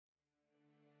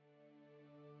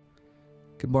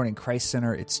Good morning, Christ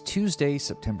Center. It's Tuesday,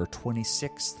 September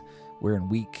 26th. We're in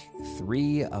week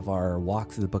 3 of our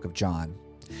walk through the book of John.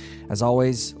 As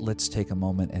always, let's take a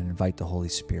moment and invite the Holy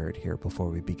Spirit here before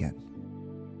we begin.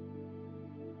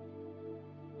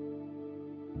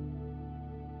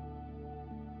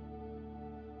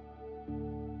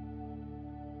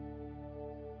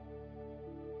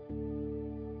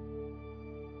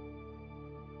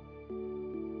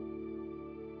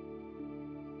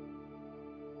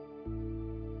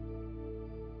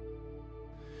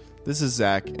 This is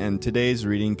Zach, and today's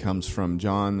reading comes from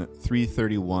John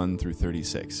 3:31 through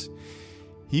 36.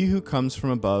 He who comes from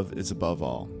above is above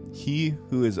all. He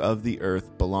who is of the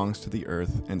earth belongs to the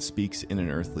earth and speaks in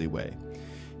an earthly way.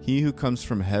 He who comes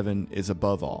from heaven is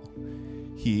above all.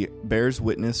 He bears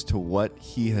witness to what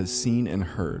he has seen and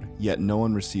heard, yet no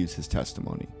one receives his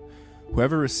testimony.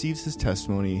 Whoever receives his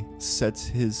testimony sets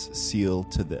his seal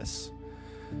to this,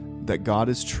 that God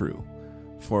is true.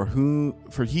 For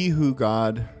he who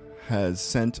God has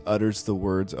sent utters the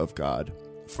words of God,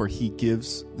 for he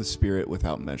gives the Spirit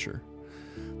without measure.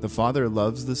 The Father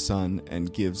loves the Son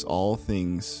and gives all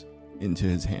things into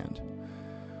his hand.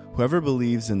 Whoever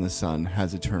believes in the Son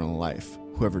has eternal life.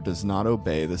 Whoever does not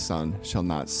obey the Son shall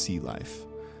not see life,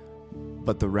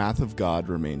 but the wrath of God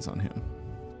remains on him.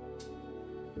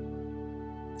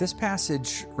 This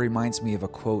passage reminds me of a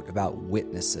quote about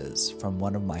witnesses from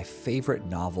one of my favorite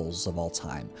novels of all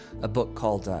time, a book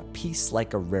called Peace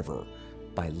Like a River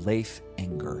by Leif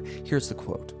Enger. Here's the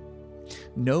quote.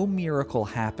 "No miracle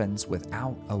happens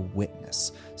without a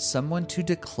witness, someone to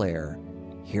declare,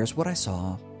 here's what I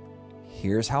saw,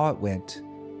 here's how it went,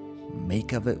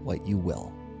 make of it what you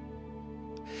will."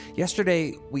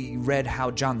 Yesterday, we read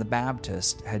how John the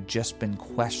Baptist had just been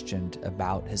questioned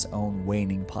about his own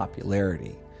waning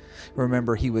popularity.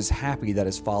 Remember, he was happy that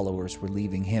his followers were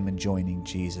leaving him and joining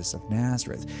Jesus of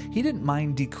Nazareth. He didn't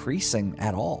mind decreasing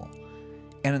at all.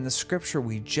 And in the scripture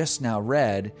we just now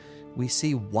read, we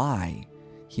see why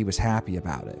he was happy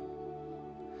about it.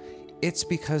 It's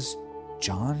because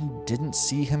John didn't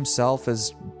see himself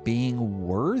as being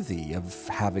worthy of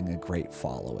having a great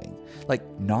following.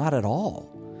 Not at all.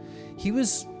 He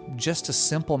was just a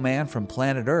simple man from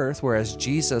planet Earth, whereas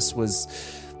Jesus was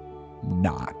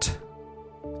not.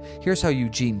 Here's how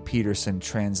Eugene Peterson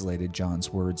translated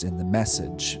John's words in The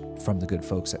Message from the good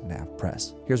folks at Nav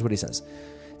Press. Here's what he says.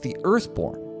 "The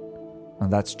earthborn,"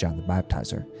 and that's John the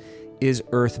Baptizer, "is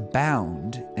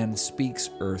earthbound and speaks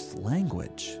earth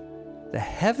language. The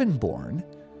heavenborn,"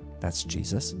 that's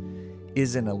Jesus,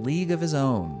 "is in a league of his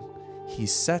own. He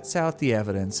sets out the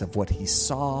evidence of what he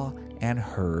saw and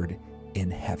heard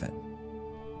in heaven."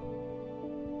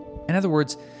 In other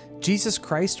words, Jesus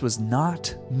Christ was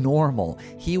not normal.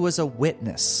 He was a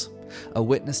witness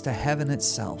to heaven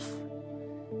itself.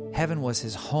 Heaven was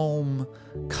his home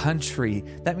country.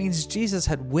 That means Jesus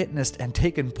had witnessed and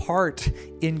taken part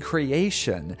in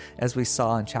creation, as we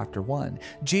saw in chapter 1.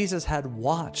 Jesus had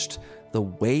watched the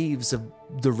waves of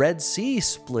the Red Sea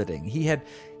splitting. He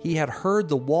had heard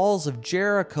the walls of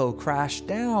Jericho crash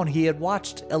down. He had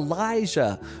watched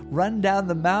Elijah run down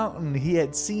the mountain. He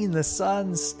had seen the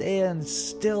sun stand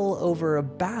still over a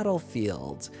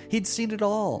battlefield. He'd seen it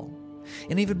all.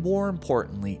 And even more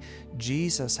importantly,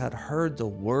 Jesus had heard the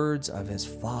words of his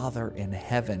Father in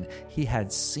heaven. He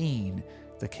had seen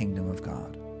the kingdom of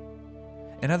God.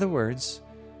 In other words,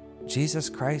 Jesus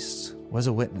Christ was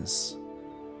a witness,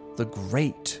 the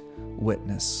great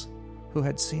witness who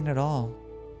had seen it all.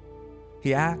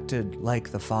 He acted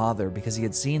like the Father because he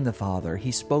had seen the Father.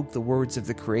 He spoke the words of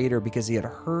the Creator because he had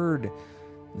heard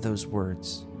those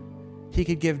words. He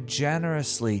could give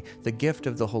generously the gift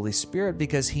of the Holy Spirit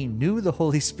because he knew the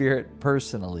Holy Spirit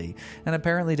personally and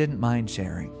apparently didn't mind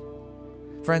sharing.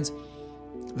 Friends,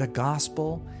 the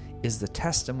gospel is the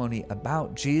testimony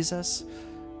about Jesus,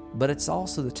 but it's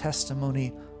also the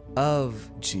testimony of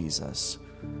Jesus,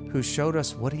 who showed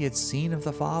us what he had seen of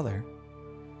the Father.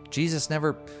 Jesus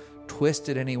never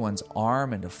twisted anyone's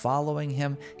arm into following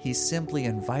him. He simply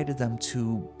invited them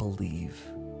to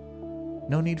believe.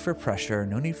 No need for pressure,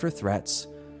 no need for threats,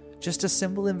 just a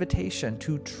simple invitation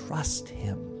to trust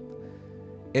him.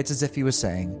 It's as if he was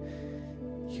saying,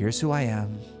 here's who I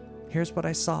am, here's what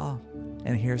I saw,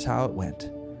 and here's how it went.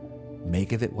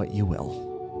 Make of it what you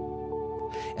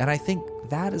will. And I think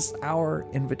that is our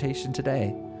invitation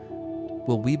today.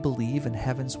 Will we believe in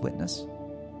heaven's witness?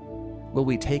 Will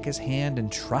we take his hand and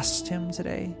trust him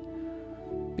today?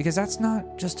 Because that's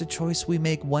not just a choice we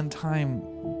make one time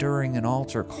during an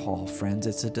altar call, friends.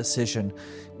 It's a decision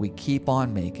we keep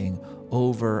on making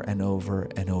over and over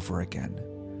and over again.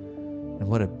 And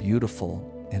what a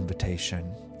beautiful invitation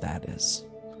that is.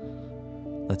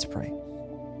 Let's pray.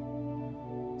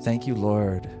 Thank you,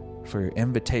 Lord, for your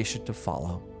invitation to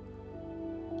follow.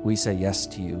 We say yes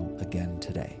to you again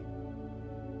today.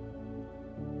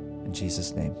 In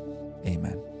Jesus' name,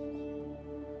 amen.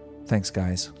 Thanks,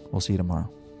 guys. We'll see you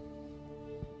tomorrow.